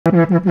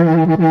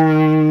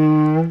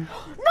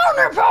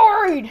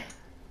Underpowered!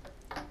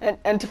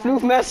 And to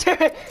Floof Master.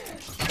 that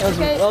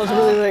was a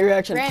really late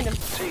reaction. Random.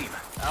 Team,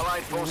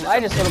 Allied forces I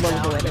just thought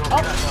about it.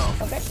 Oh,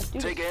 okay, let's do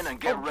Dig this. in and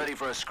get ready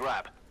for a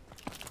scrap.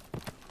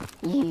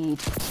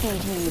 Yeet.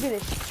 Look at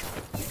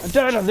this. I'm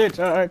done on this.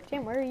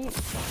 Tim, where are you?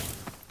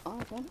 Oh,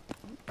 okay.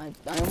 I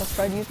almost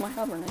tried to use my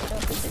hover and I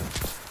failed to do.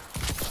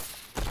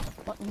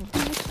 Button.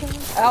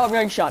 Ow, I'm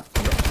getting shot.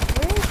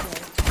 Where is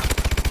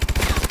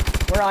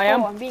it? Where I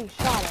am? Oh, I'm being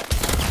shot at.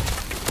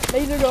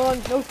 Laser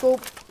gun, no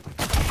scope.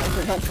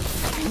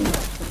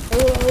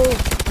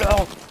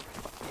 No.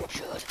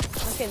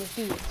 Okay, let's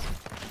do this.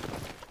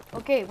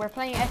 Okay, we're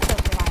playing Exo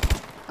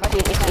Survival.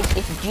 Okay,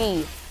 it's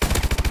G.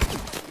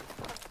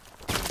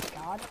 Oh my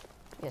god.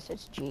 Yes,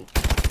 it's G. You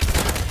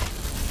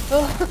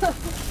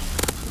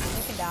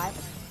can die.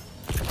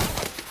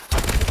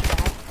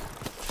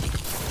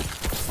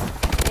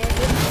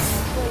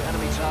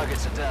 Enemy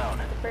targets are down.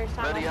 First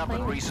time Ready I'm up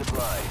and playing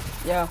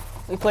resupply. Yeah,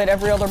 we played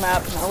every other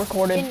map, not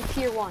recorded. in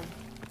tier 1.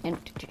 And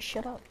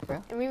shut up,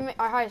 bro. And we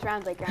our highest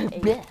round's like round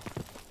 8. Yeah.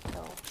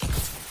 So.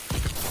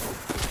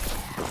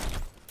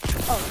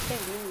 Oh, Tim,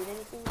 do you need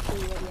anything?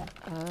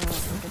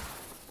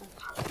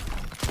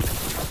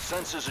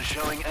 Sensors are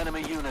showing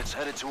enemy units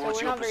headed So towards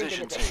we're your not very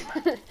position, good team.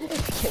 at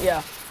this.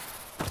 Yeah.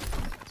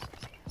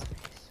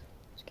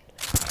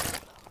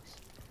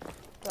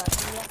 Do I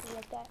see nothing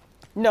like that?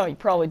 No, you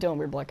probably don't,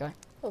 weird black guy.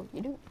 Oh,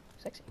 you do?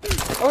 Sexy.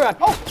 Oh god.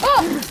 Oh!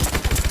 Ah!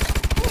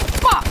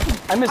 Fuck!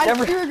 I missed I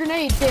every. threw a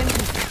grenade, Tim.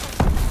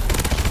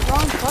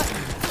 Wrong button.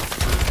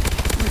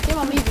 Tim,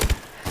 I'm leaving.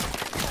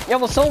 Yeah,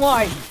 well, so am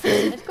I.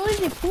 Let's go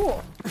to the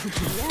pool. Yeah,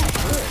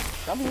 sure.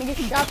 I'm gonna get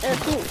shot there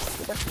too.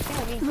 Tim,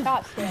 I'm being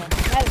shot still.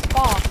 That is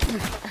false.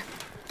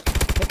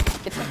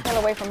 Get the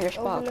hell away from your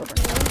spot, Overlook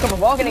Cooper. me. Cooper,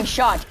 we're all getting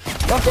shot.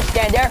 Don't just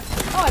stand there.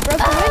 Oh, I broke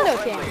the window,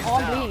 Tim. Friendly is Oh,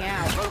 I'm down. bleeding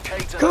out.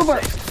 Locate and Cooper!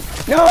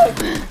 assist. No!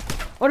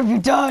 What have you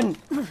done?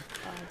 Oh, I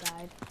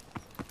died.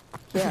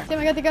 Yeah. Tim,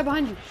 I got the guy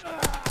behind you.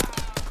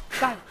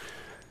 Got him.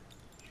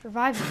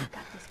 Revive him.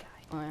 Got this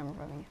guy. I am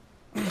reviving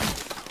you.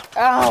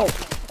 Ow!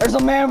 There's a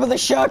man with a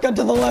shotgun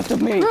to the left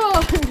of me. Run!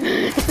 All Did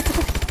it!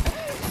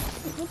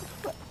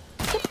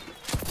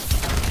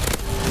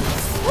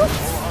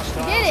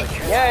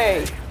 hostiles are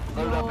Yay!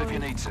 Load up if you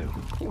need to.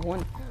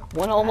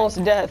 One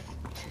almost death.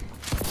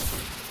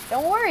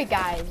 Don't worry,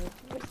 guys.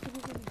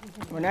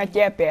 We're not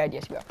that bad,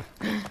 yes we are.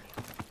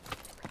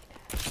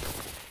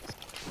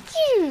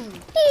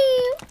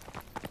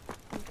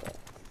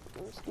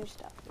 Let's do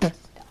stuff.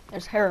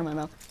 There's hair in my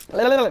mouth.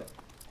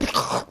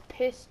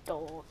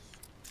 Pistols.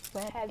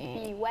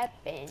 Heavy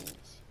weapons.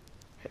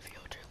 Heavy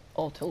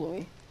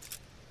artillery.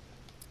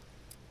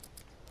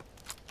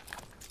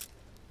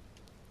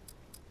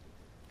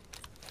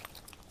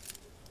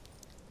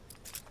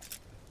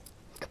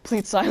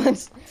 Complete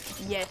silence.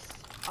 Yes.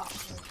 Oh,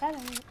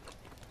 7.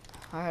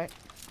 Alright.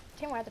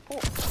 Tim, we're at the pool.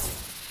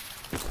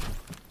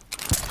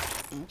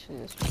 Actually,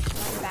 this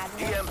Not bad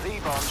enough.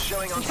 EMP bombs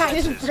showing on Guy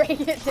just sensors. break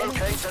it. Tim.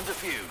 Locate and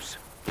defuse.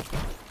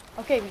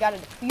 Okay, we gotta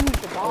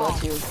defuse the Oh, bomb.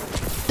 that's you.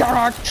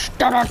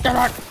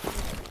 Da-da-da-da-da-da.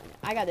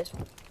 I got this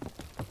one.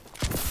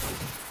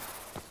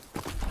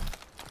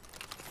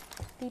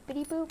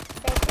 Beepity boop,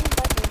 pressing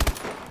button.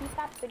 Beep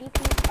bop, bitty beep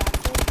bop,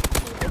 boop,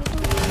 beepity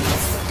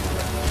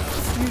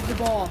boop. Use the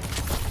ball.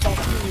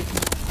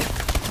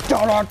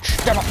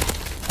 Da-da-da-da.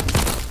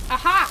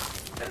 Aha!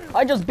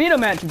 I just beat a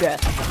man to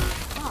death.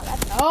 Oh,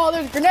 that's. Oh,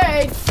 there's a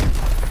grenade!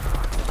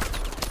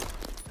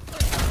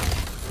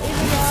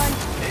 Laser gun.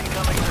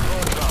 Incoming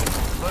support drone.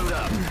 Load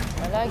up.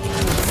 I like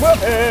these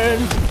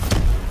weapons.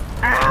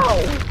 Ow!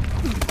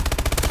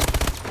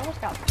 Almost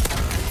got.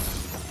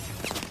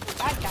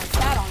 That guy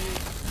sat on me.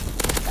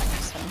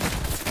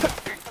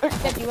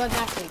 Except he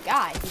wasn't actually a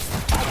guy. He was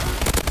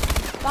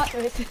a thought it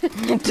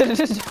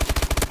was.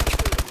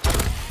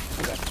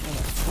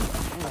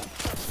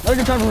 Not a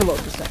good time to reload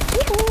this thing.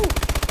 Woohoo!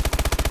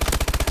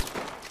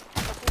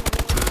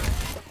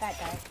 The fat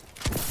guy.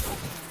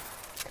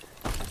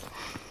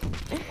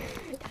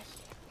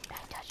 I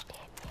touched it.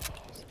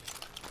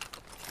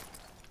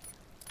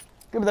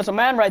 Good, but there's a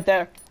man right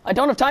there. I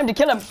don't have time to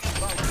kill him.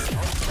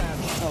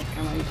 Oh,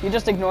 never mind. You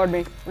just ignored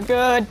me. We're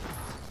good.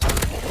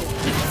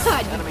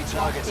 Enemy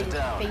targets are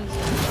down.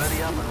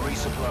 Ready up and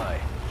resupply.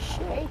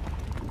 Shit.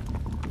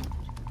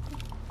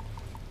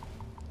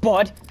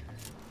 But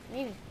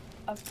Need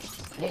a.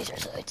 laser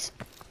sights.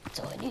 That's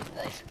all I need,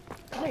 guys.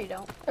 No, you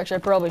don't. Actually, I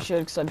probably should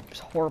because I'm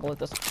horrible at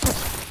this.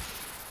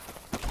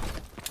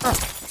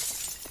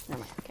 Never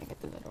mind. Can't get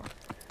through that door.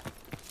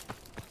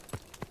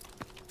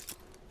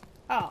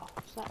 Oh,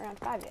 it's not round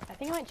 5 yet. I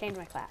think I might change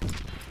my class.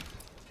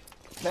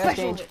 Bad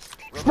change.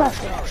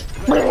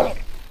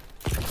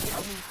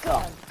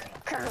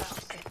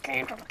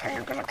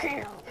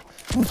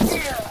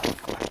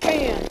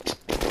 Can.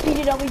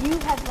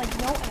 PDW has like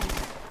no ammo.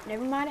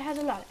 Never mind, it has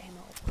a lot of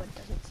ammo, but it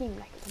doesn't seem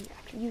like it when you're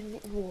actually using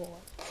it in war.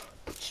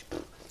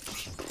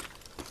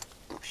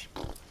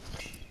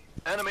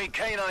 Enemy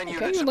K9 Okay,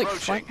 units you're like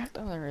approaching. fighting.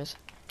 Oh, there it is.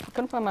 I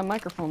couldn't find my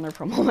microphone there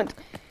for a moment.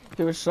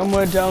 It was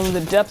somewhere down in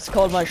the depths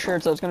called my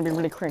shirt, so it's gonna be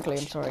really crinkly.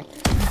 I'm sorry.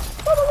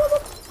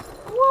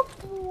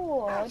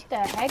 What the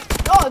heck?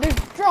 Oh, there's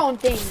drone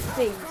things.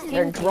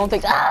 They're drone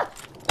things. Ah!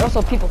 They're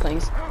also people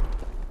things.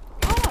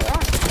 Oh, there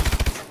are.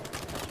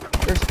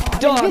 There's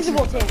dogs.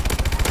 Invisible thing.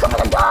 Go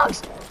for the dogs!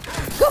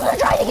 Go for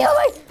the trying to kill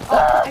me!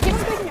 Oh, I keep on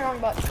clicking the wrong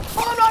button.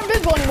 Oh, I'm not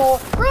invisible anymore.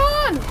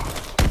 Run!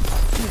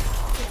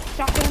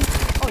 Shotgun.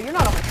 Oh, you're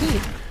not on my team.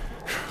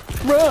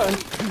 Run!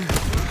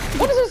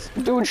 What is this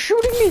dude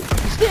shooting me?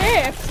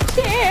 Step!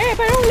 Step!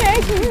 I don't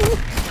like you!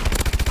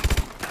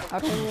 I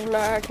don't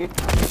like it.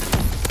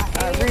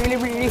 I really,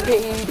 really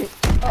hate it.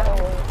 Uh-oh.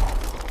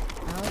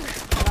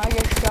 When I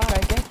get shot, I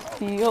get the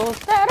feels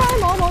that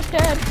I'm almost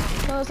dead.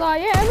 Cause I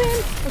am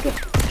in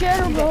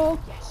general.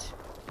 Yes.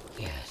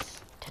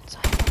 Yes. 10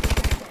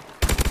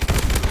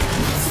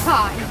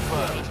 Hi.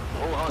 Confirmed.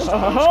 All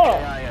seconds.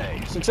 hostiles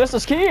KIA. Success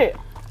is key!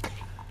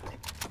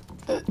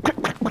 Oh,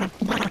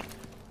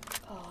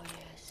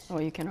 yes. Oh,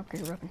 you can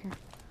upgrade your weapon here.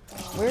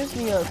 Where's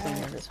the other thing?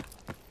 There it is.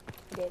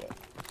 I did it.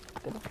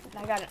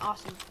 I got an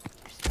awesome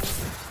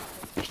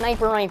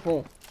Sniper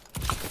rifle.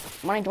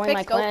 Wanna join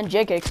my clan?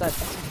 JK excited.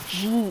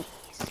 Jeez.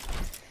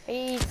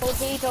 Phased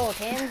potato,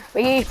 Tim.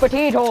 Phased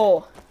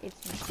potato. It's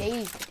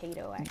phased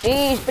potato, actually.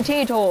 Phased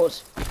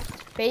potatoes.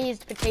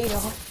 Phased potato.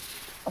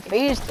 A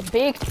phased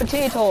baked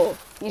potato.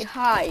 He's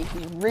high.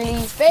 He's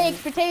really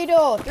Baked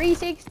potato.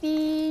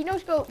 360. No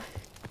scope.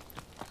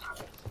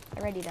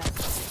 Already done.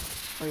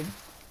 Wait.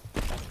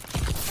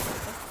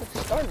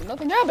 Start.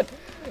 Nothing happened.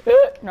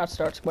 Not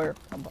start square.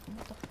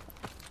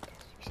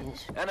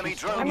 Enemy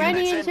drone I'm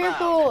running units in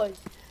inbound. circles.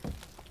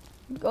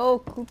 Go,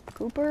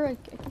 Cooper.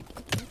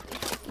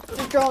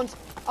 There's drones.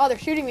 Oh, they're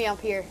shooting me up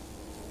here.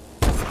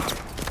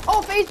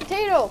 Oh, phased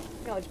potato.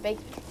 No, it's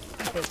baked.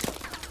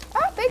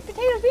 Ah, baked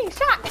potato's being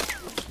shot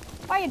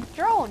by a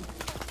drone.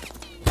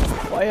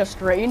 By a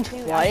strange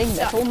Dude, flying I'm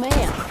metal stuck.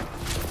 man.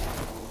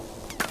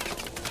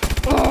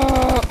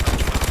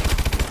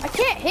 I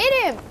can't hit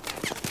him.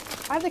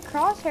 I have the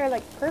crosshair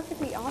like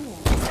perfectly on him.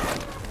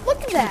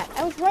 Look at that.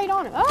 I was right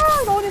on him. Oh,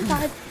 I'm going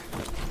inside.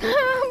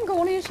 I'm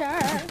going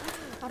inside.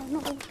 I don't know.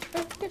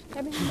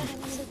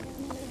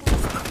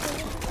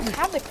 I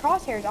have the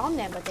crosshairs on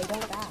them, but they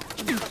don't die.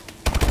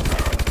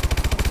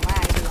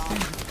 Lag on.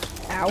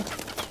 Ow.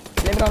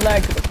 Blame it on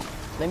lag.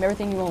 Blame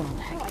everything you own on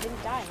lag. No, I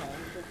didn't die though.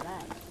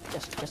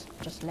 It was lag.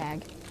 Just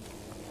lag.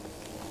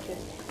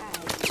 Just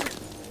had.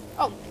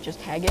 Oh,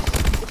 Just hag it.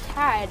 just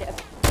had a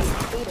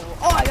potato.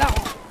 Oh, I got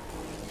one.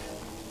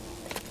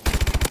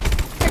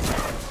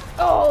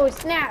 Oh,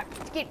 snap.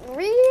 It's getting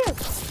real.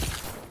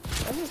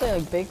 I should say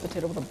like baked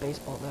potato with a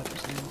baseball bat or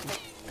something.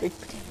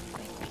 Baked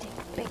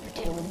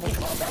potato with a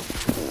baseball bat.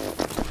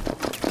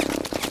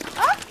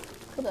 Ah!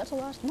 Cool, that's the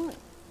last one.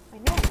 I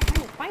know. I'm trying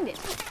to find it.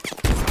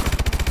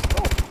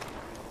 Oh.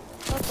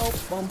 Let's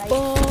go. Bum, Nice.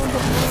 bum, bum.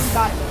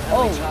 Got it. Enemy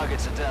Oh,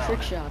 targets are down.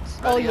 trick shots.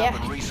 Oh, Ready yeah. up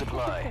and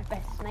resupply.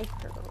 Best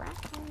sniper around.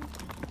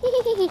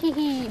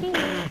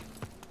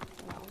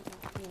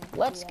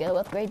 Let's go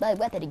upgrade my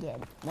weapon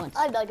again. Once.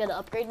 I'm not gonna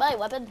upgrade my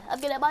weapon. I'm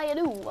gonna buy a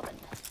new weapon.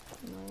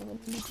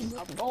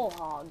 A bull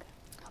hog.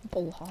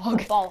 Bull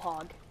hog. Ball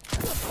hog.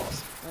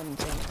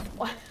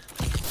 What?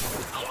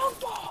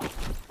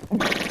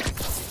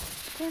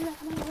 Damn,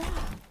 that's my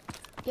rock.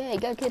 Yay,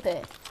 go keep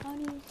it. How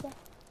do you say?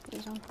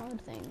 These on hard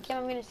things. Kim,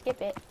 I'm gonna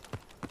skip it.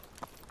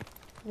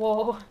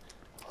 Whoa.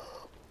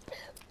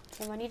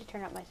 Kim, I need to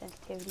turn up my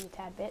sensitivity a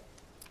tad bit.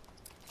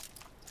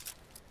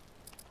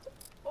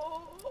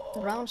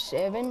 Round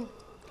 7.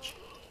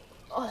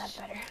 Oh, that's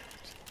better.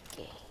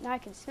 Now I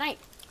can snipe.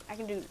 I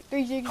can do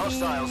 360.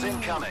 Hostiles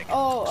incoming.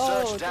 Oh,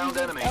 Search downed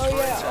 360. enemies Oh, for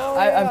yeah. intel. Oh,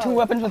 I have yeah. 2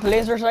 weapons with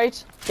laser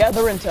sights.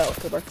 Gather intel,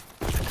 Cooper.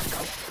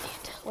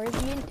 Where's the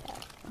intel?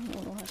 I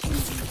don't know how to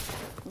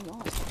I'm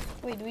lost.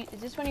 Wait, is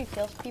this when he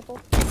kills people?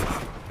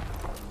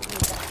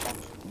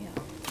 Yeah.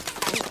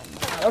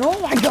 Oh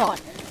my god!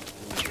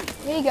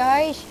 Hey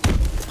guys!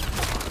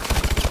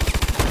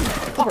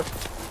 Cooper!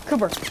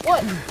 Cooper!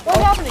 What?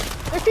 What's happening?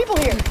 There's people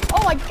here.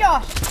 Oh my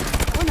gosh.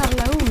 We're not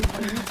alone.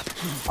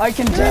 I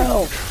can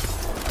tell!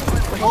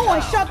 Oh, I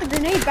shot the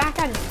grenade back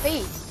at his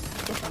face.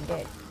 Yes, I'm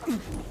dead.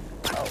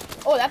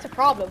 Oh, that's a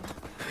problem.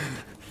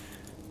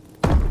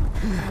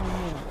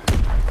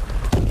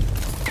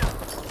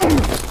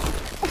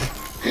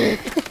 Hey,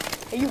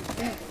 you.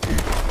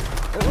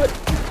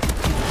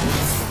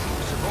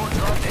 Support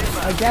drone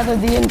inbound. I gathered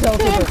the intel,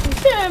 Cooper.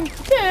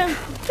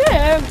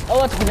 Tim. Oh,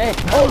 that's a grenade.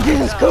 Oh,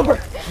 Jesus, Cooper!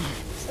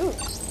 Ooh,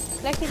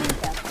 collected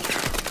intel.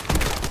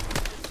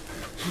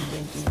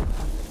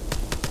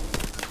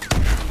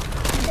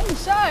 Get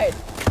inside!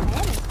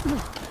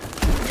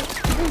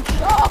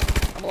 Oh,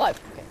 I'm alive.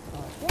 Okay.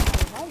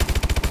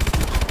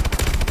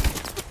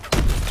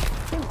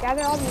 Tim,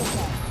 gather all the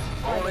intel.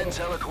 All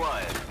intel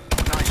acquired.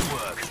 Nice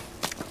work.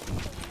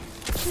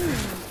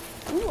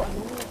 Ooh,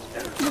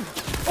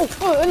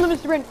 oh, unlimited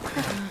sprint.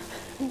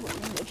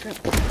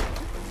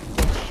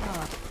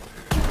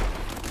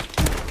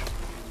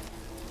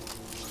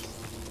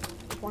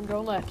 One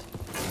drone left.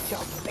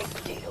 Baked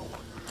potato.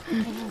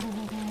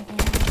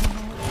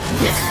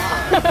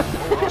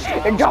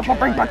 And drop a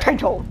big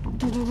potato.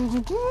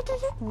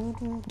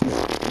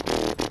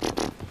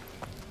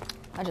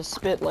 I just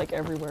spit like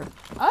everywhere.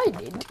 I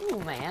did too,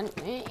 man.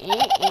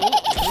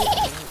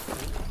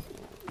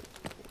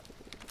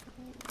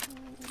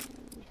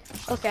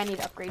 Okay, I need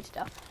to upgrade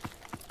stuff.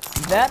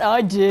 That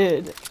I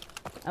did.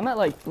 I'm at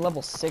like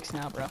level 6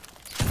 now, bro. I'm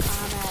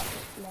at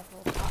level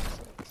not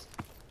 6.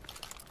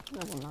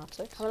 Level not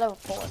 6? I'm at level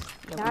 4.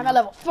 Level Now I'm at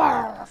level 4.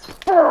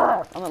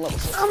 I'm at level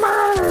 6.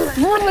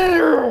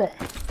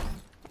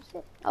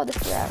 Oh, this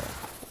is where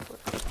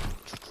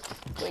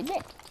Wait,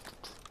 Nick.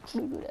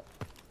 Let me do that.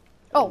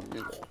 Oh,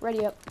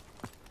 ready up.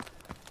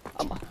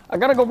 I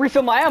gotta go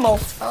refill my ammo.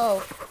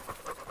 Oh.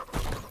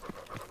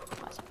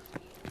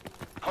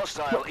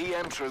 Hostile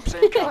EM troops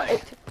incoming.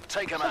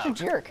 Take them Such a out.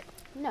 jerk.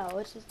 No,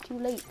 it's just too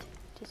late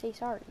to say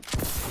sorry.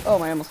 Oh,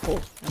 my ammo's full. I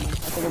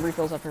think it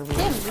refills after every.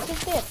 Tim, you should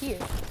stay up here.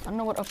 I don't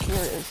know what up here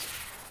is.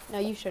 No,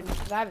 you shouldn't,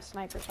 because I have a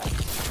sniper sight.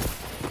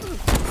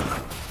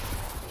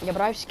 Yeah,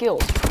 but I have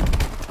skills.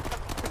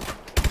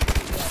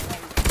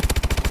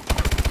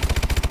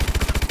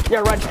 Yeah,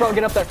 right, bro,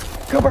 get up there.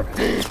 Cooper,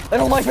 they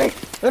don't like me.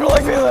 They don't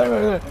like me.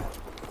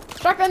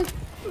 Shotgun!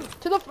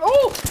 To the...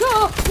 Oh!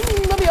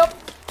 Let me up!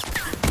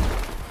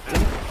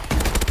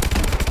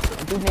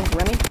 A dude named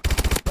Remy.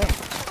 Wait.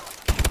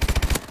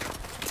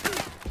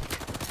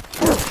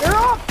 You're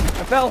up!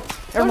 I fell.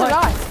 So did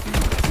I.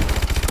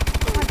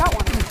 Oh, I got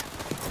one.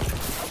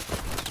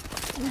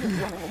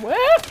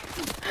 What?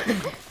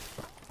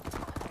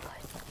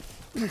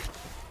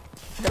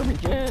 Gotta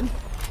regen.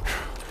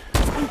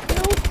 I'm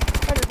killed.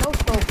 Better, no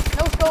scope.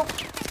 No scope.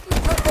 No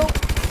scope.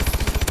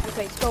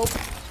 Okay, scope.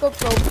 Scope,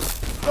 scope.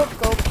 Scope,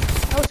 scope.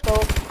 No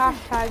scope.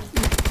 Hashtag.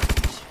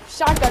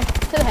 Shotgun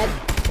to the head.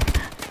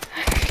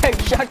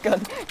 Shotgun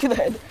to the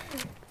head.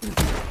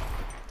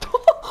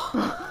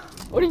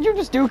 What did you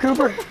just do,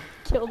 Cooper?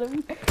 Killed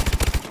him.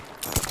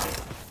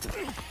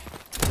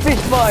 Fish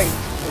fight.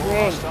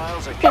 Ring.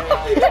 Hostiles are He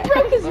KIA.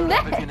 broke his Load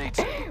up neck. if you need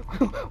to.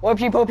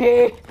 Whoopsie poopy.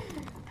 I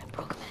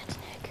broke a man's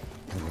neck.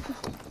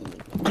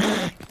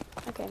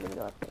 Okay, I'm gonna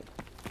go upgrade.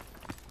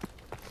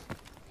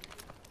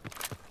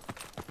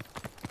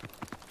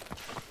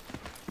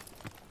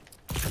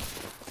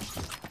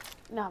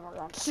 Now I'm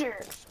around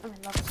 6. I'm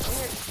in level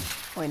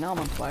 6. Wait, now I'm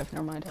on 5.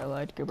 Never mind, I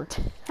lied, Cooper.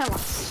 I'm on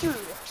 6.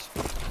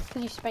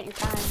 Because you spent your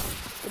time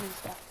doing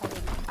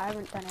stuff. I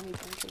haven't done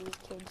anything to these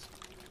kids.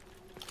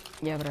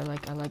 Yeah, but I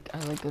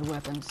like good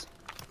weapons.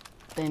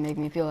 They make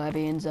me feel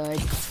happy inside.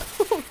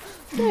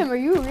 Damn, are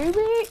you a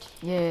roommate?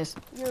 Yes.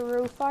 You're a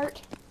row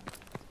fart.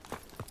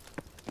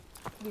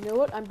 You know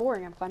what? I'm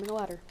boring. I'm climbing a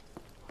ladder.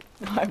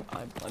 I'm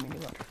climbing a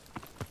ladder.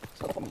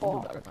 Something to do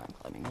about it, I'm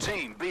climbing a ladder.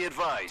 Team, be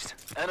advised.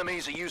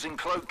 Enemies are using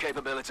cloak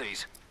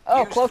capabilities.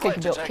 Oh, Use cloak threat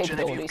detection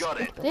if you've capabilities. got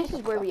it. This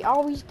is where we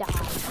always die.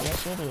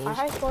 Yes, it is. Our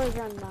high score is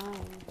around 9.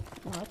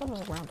 No, I thought it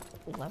was around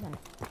 11.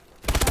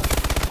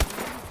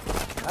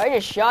 I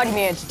just shot him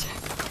and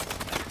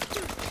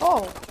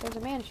Oh, there's a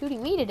man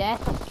shooting me to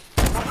death.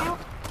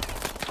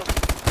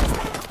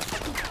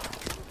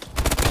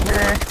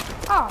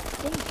 Oh,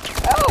 dang.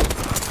 Oh!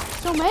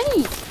 So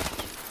many.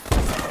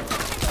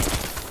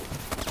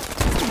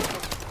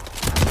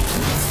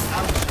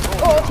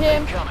 Oh,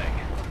 Tim. Incoming.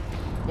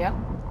 Yeah.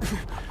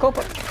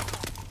 Cooper.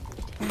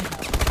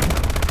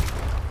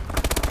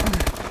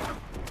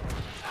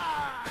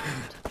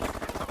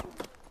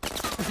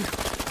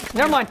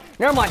 Never mind.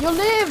 Never mind. You'll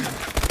live.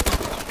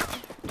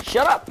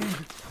 Shut up.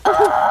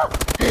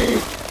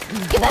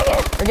 Get back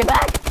here. Or get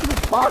back.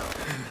 Fuck.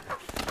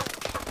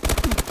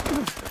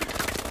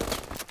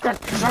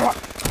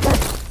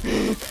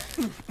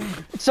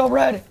 It's so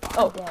red.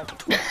 Oh.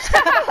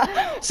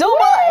 So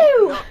am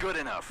I. Not good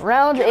enough.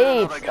 Round Give it 8,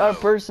 another go. our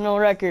personal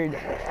record.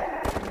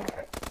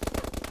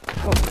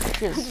 Oh,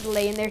 shit. Just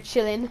laying there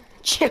chilling.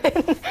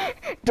 Chillin'.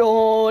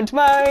 Don't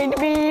mind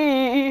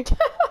me.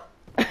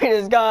 I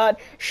just got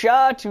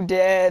shot to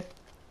death.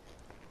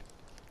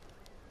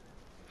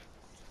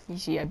 You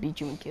see, I beat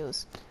you in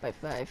kills by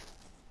 5.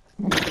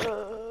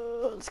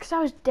 It's because I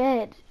was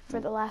dead for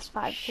the last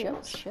 5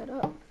 kills. Shut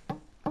up.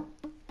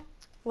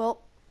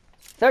 Well,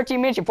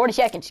 13 minutes and 40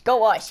 seconds.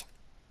 Go us.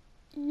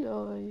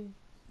 yoy.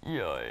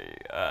 Yay.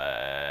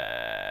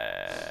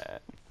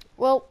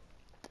 Well,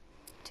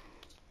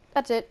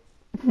 that's it.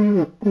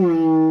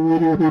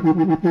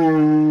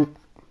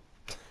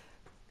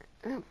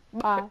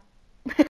 Bye.